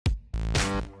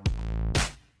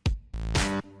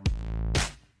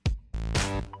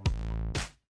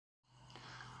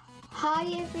Hi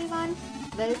everyone,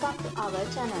 welcome to our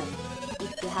channel.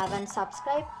 If you haven't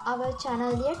subscribed our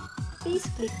channel yet, please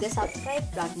click the subscribe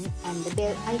button and the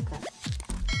bell icon.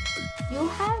 You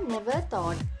have never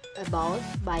thought about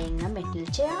buying a metal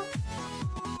chair?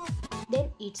 Then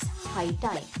it's high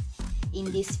time.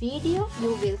 In this video,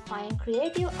 you will find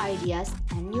creative ideas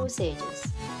and usages.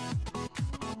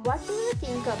 What do you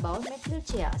think about metal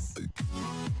chairs?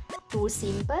 Too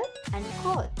simple and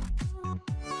cold.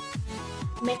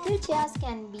 Metal chairs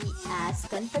can be as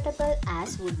comfortable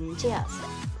as wooden chairs.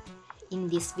 In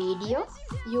this video,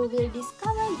 you will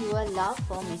discover your love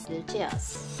for metal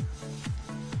chairs.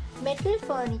 Metal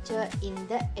furniture in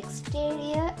the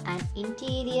exterior and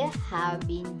interior have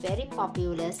been very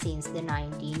popular since the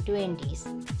 1920s.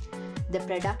 The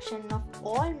production of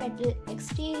all metal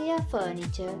exterior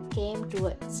furniture came to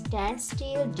a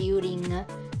standstill during the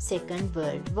Second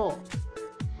World War,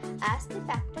 as the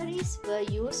factories were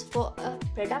used for a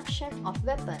production of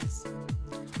weapons.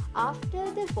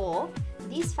 After the war,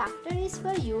 these factories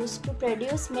were used to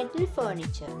produce metal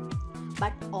furniture,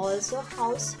 but also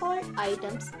household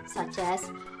items such as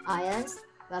irons,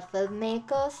 waffle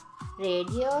makers,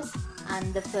 radios,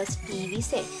 and the first TV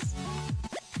sets.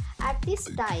 At this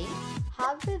time,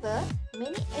 however,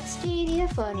 many exterior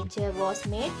furniture was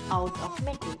made out of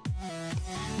metal.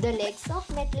 The legs of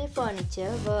metal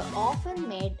furniture were often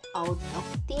made out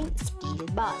of thin steel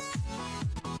bars.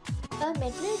 A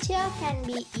metal chair can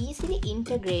be easily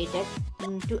integrated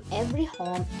into every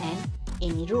home and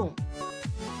any room.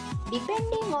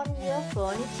 Depending on your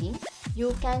furnishing,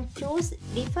 you can choose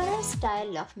different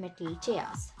style of metal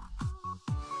chairs.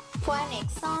 For an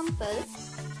example,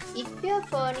 if your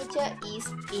furniture is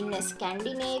in a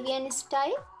Scandinavian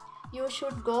style, you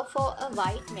should go for a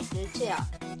white metal chair.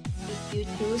 If you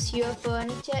choose your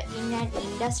furniture in an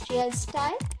industrial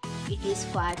style, it is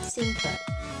quite simple,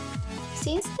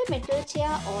 since the metal chair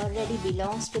already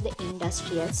belongs to the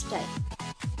industrial style.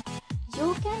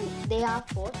 You can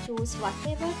therefore choose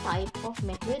whatever type of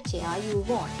metal chair you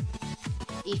want.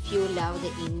 If you love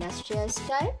the industrial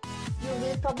style, you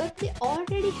will probably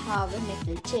already have a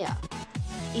metal chair.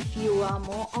 If you are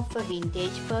more of a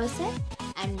vintage person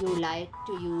and you like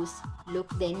to use look,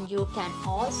 then you can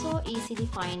also easily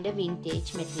find a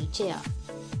vintage metal chair.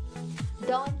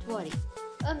 Don't worry,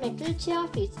 a metal chair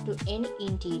fits to any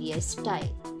interior style.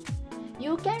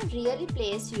 You can really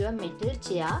place your metal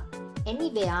chair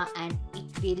anywhere and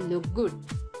it will look good.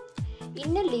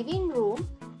 In a living room,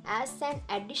 as an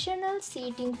additional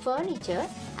seating furniture,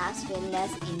 as well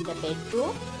as in the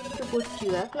bedroom to put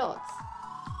your clothes.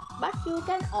 But you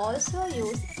can also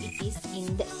use it is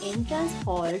in the entrance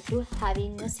hall to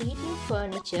having a seating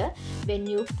furniture when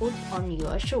you put on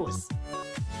your shoes.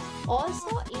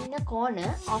 Also, in a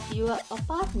corner of your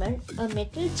apartment, a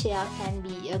metal chair can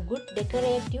be a good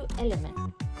decorative element.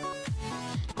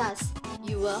 Thus,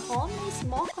 your home is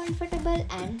more comfortable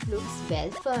and looks well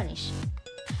furnished.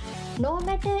 No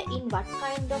matter in what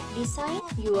kind of design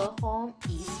your home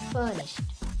is furnished,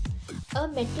 a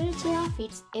metal chair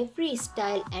fits every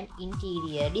style and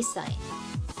interior design.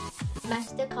 Match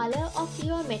the color of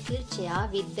your metal chair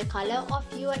with the color of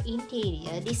your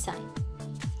interior design.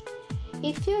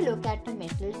 If you look at a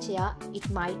metal chair, it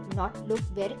might not look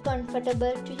very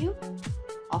comfortable to you.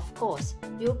 Of course,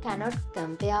 you cannot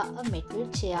compare a metal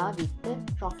chair with a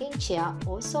rocking chair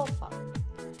or sofa.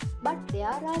 But there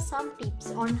are some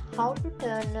tips on how to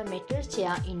turn a metal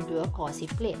chair into a cozy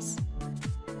place.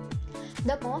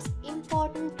 The most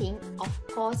important thing, of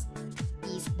course,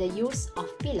 is the use of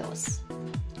pillows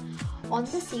on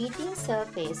the seating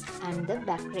surface and the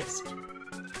backrest,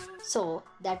 so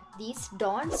that these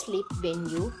don't slip when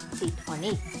you sit on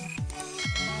it.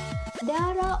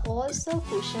 There are also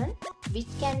cushions which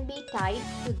can be tied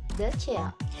to the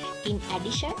chair. In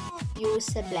addition,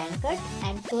 use a blanket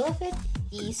and perfect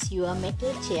is your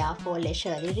metal chair for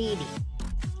leisurely reading.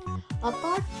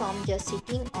 Apart from just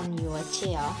sitting on your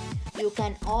chair, you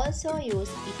can also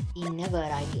use it in a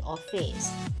variety of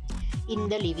ways. In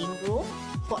the living room,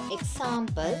 for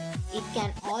example, it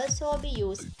can also be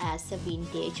used as a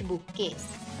vintage bookcase.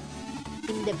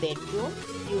 In the bedroom,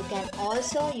 you can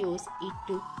also use it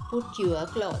to put your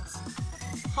clothes.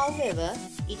 However,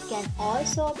 it can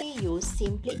also be used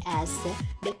simply as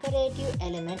a decorative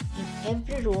element in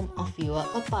every room of your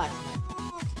apartment.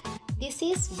 This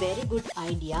is very good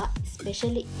idea,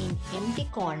 especially in empty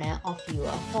corner of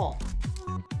your home.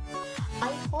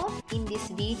 I Hope in this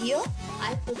video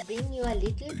I could bring you a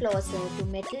little closer to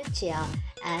metal chair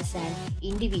as an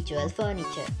individual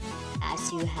furniture.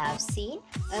 As you have seen,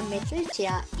 a metal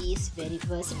chair is very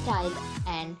versatile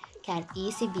and can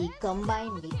easily be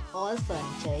combined with all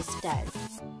furniture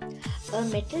styles. A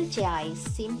metal chair is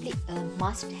simply a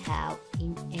must-have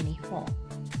in any home.